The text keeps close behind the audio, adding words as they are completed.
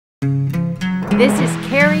This is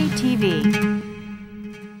Cary TV.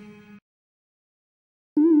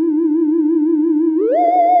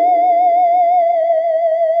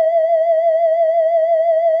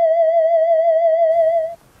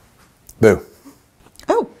 Boo.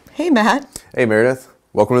 Oh, hey Matt. Hey Meredith.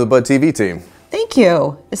 Welcome to the BudTV team. Thank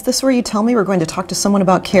you. Is this where you tell me we're going to talk to someone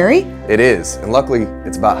about Cary? It is, and luckily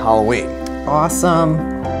it's about Halloween. Awesome.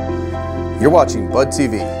 You're watching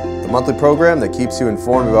BudTV, the monthly program that keeps you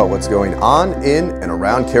informed about what's going on in and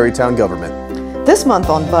around Carytown government. This month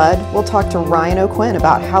on Bud, we'll talk to Ryan O'Quinn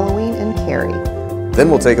about Halloween in Cary. Then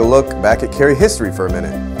we'll take a look back at Cary history for a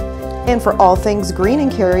minute. And for all things green in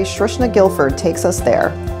Cary, Shrishna Guilford takes us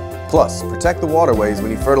there. Plus, protect the waterways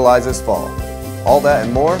when you fertilize this fall. All that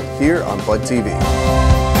and more here on BudTV.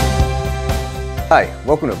 Hi,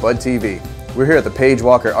 welcome to BudTV. We're here at the Page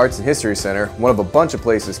Walker Arts and History Center, one of a bunch of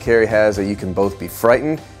places Cary has that you can both be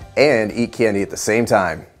frightened and eat candy at the same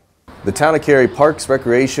time. The Town of Cary Parks,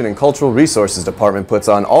 Recreation, and Cultural Resources Department puts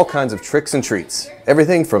on all kinds of tricks and treats.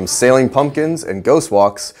 Everything from sailing pumpkins and ghost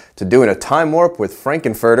walks to doing a time warp with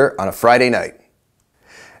Frankenfurter on a Friday night.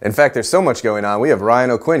 In fact, there's so much going on, we have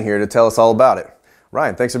Ryan O'Quinn here to tell us all about it.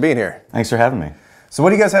 Ryan, thanks for being here. Thanks for having me. So what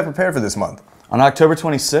do you guys have prepared for this month? On October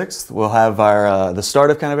 26th, we'll have our the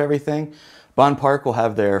start of kind of everything. Bond Park will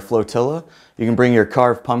have their flotilla. You can bring your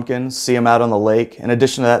carved pumpkins, see them out on the lake. In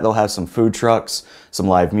addition to that, they'll have some food trucks, some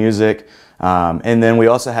live music. And then we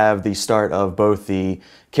also have the start of both the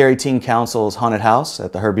Cary Teen Council's Haunted House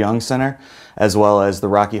at the Herb Young Center, as well as the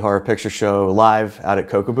Rocky Horror Picture Show live out at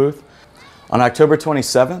Cocoa Booth. On October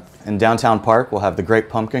 27th, in Downtown Park, we'll have the Great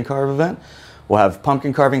Pumpkin Carve event. We'll have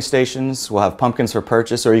pumpkin carving stations, we'll have pumpkins for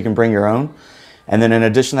purchase, or you can bring your own. And then in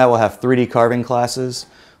addition to that, we'll have 3D carving classes.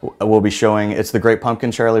 We'll be showing It's the Great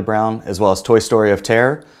Pumpkin, Charlie Brown, as well as Toy Story of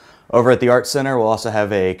Terror. Over at the Art Center, we'll also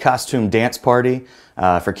have a costume dance party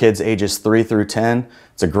for kids ages 3 through 10.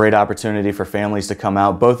 It's a great opportunity for families to come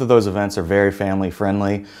out. Both of those events are very family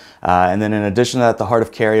friendly. And then in addition to that, the Heart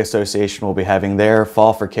of Cary Association will be having their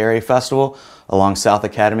Fall for Cary Festival along South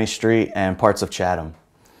Academy Street and parts of Chatham.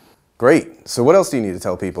 Great. So what else do you need to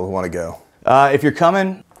tell people who want to go? If you're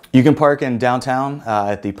coming, you can park in downtown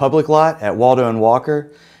at the public lot at Waldo and Walker.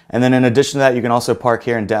 And then in addition to that, you can also park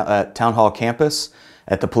here at Town Hall campus,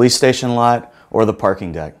 at the police station lot, or the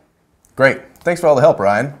parking deck. Great. Thanks for all the help,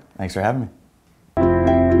 Ryan. Thanks for having me.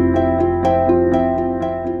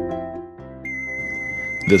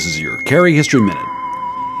 This is your Cary History Minute.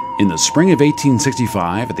 In the spring of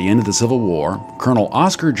 1865, at the end of the Civil War, Colonel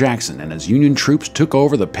Oscar Jackson and his Union troops took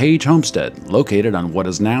over the Page homestead, located on what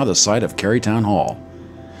is now the site of Carytown Hall.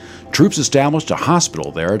 Troops established a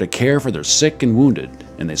hospital there to care for their sick and wounded,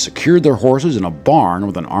 and they secured their horses in a barn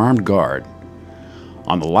with an armed guard.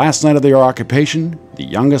 On the last night of their occupation, the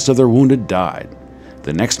youngest of their wounded died.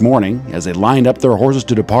 The next morning, as they lined up their horses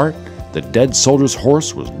to depart, the dead soldier's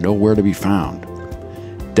horse was nowhere to be found.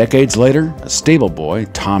 Decades later, a stable boy,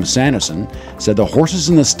 Tom Sanderson, said the horses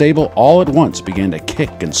in the stable all at once began to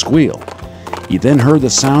kick and squeal. He then heard the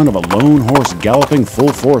sound of a lone horse galloping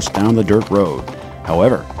full force down the dirt road.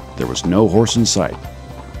 However, there was no horse in sight.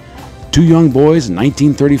 Two young boys in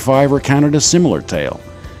 1935 recounted a similar tale.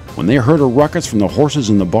 When they heard a ruckus from the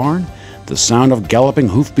horses in the barn, the sound of galloping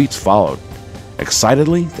hoofbeats followed.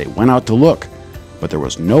 Excitedly, they went out to look, but there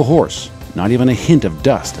was no horse, not even a hint of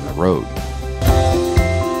dust in the road.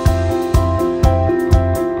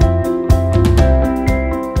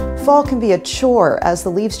 Fall can be a chore as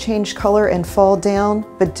the leaves change color and fall down,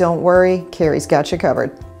 but don't worry, Cary's got you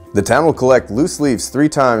covered. The town will collect loose leaves 3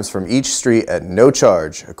 times from each street at no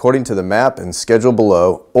charge, according to the map and schedule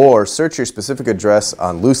below, or search your specific address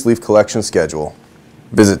on Loose Leaf Collection Schedule.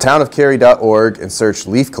 Visit townofcary.org and search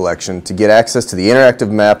Leaf Collection to get access to the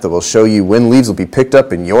interactive map that will show you when leaves will be picked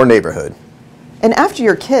up in your neighborhood. And after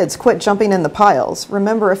your kids quit jumping in the piles,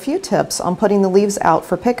 remember a few tips on putting the leaves out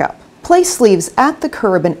for pickup. Place leaves at the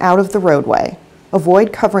curb and out of the roadway.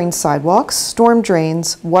 Avoid covering sidewalks, storm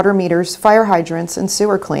drains, water meters, fire hydrants, and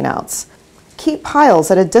sewer cleanouts. Keep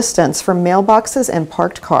piles at a distance from mailboxes and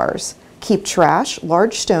parked cars. Keep trash,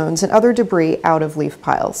 large stones, and other debris out of leaf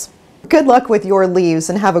piles. Good luck with your leaves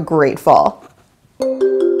and have a great fall.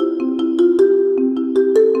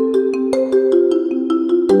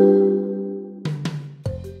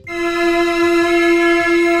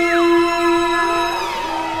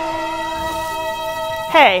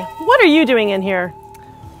 Hey, what are you doing in here?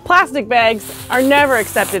 Plastic bags are never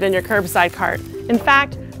accepted in your curbside cart. In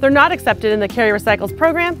fact, they're not accepted in the Cary Recycles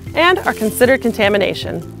program and are considered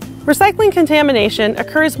contamination. Recycling contamination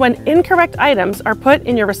occurs when incorrect items are put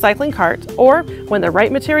in your recycling cart or when the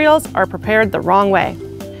right materials are prepared the wrong way.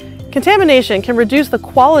 Contamination can reduce the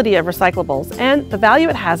quality of recyclables and the value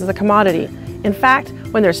it has as a commodity. In fact,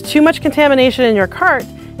 when there's too much contamination in your cart,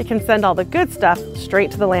 it can send all the good stuff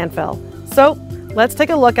straight to the landfill. So let's take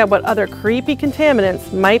a look at what other creepy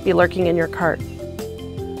contaminants might be lurking in your cart.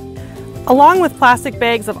 Along with plastic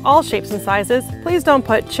bags of all shapes and sizes, please don't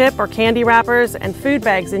put chip or candy wrappers and food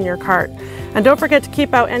bags in your cart. And don't forget to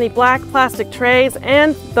keep out any black plastic trays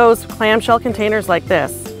and those clamshell containers like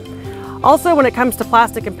this. Also, when it comes to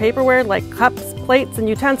plastic and paperware like cups, plates, and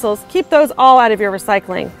utensils, keep those all out of your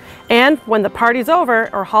recycling. And when the party's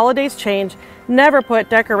over or holidays change, never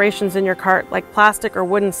put decorations in your cart like plastic or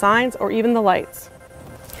wooden signs or even the lights.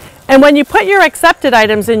 And when you put your accepted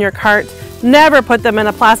items in your cart, never put them in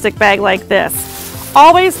a plastic bag like this.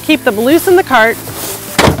 Always keep them loose in the cart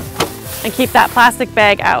and keep that plastic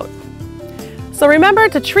bag out. So remember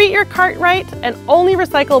to treat your cart right and only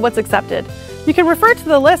recycle what's accepted. You can refer to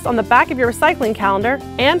the list on the back of your recycling calendar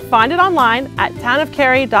and find it online at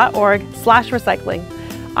townofcary.org/recycling.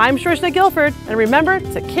 I'm Shrishna Guilford, and remember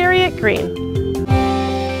to carry it green.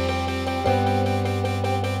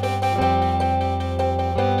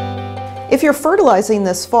 If you're fertilizing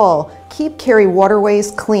this fall, keep Cary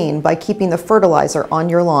waterways clean by keeping the fertilizer on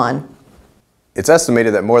your lawn. It's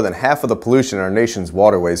estimated that more than half of the pollution in our nation's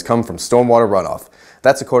waterways come from stormwater runoff.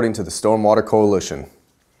 That's according to the Stormwater Coalition.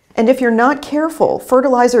 And if you're not careful,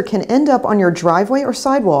 fertilizer can end up on your driveway or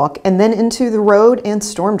sidewalk and then into the road and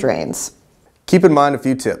storm drains. Keep in mind a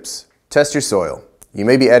few tips. Test your soil. You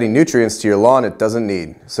may be adding nutrients to your lawn it doesn't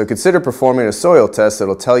need, so consider performing a soil test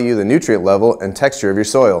that'll tell you the nutrient level and texture of your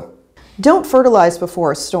soil. Don't fertilize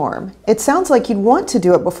before a storm. It sounds like you'd want to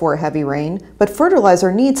do it before a heavy rain, but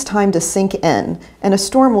fertilizer needs time to sink in, and a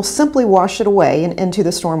storm will simply wash it away and into the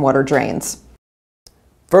stormwater drains.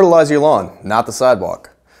 Fertilize your lawn, not the sidewalk.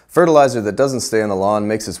 Fertilizer that doesn't stay on the lawn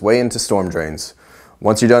makes its way into storm drains.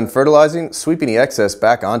 Once you're done fertilizing, sweep any excess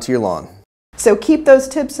back onto your lawn. So keep those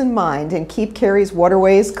tips in mind and keep Cary's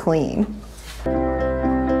waterways clean.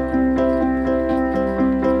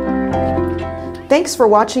 Thanks for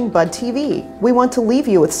watching BudTV. We want to leave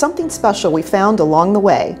you with something special we found along the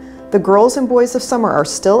way. The girls and boys of summer are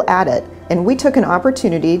still at it, and we took an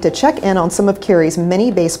opportunity to check in on some of Cary's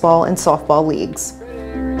many baseball and softball leagues.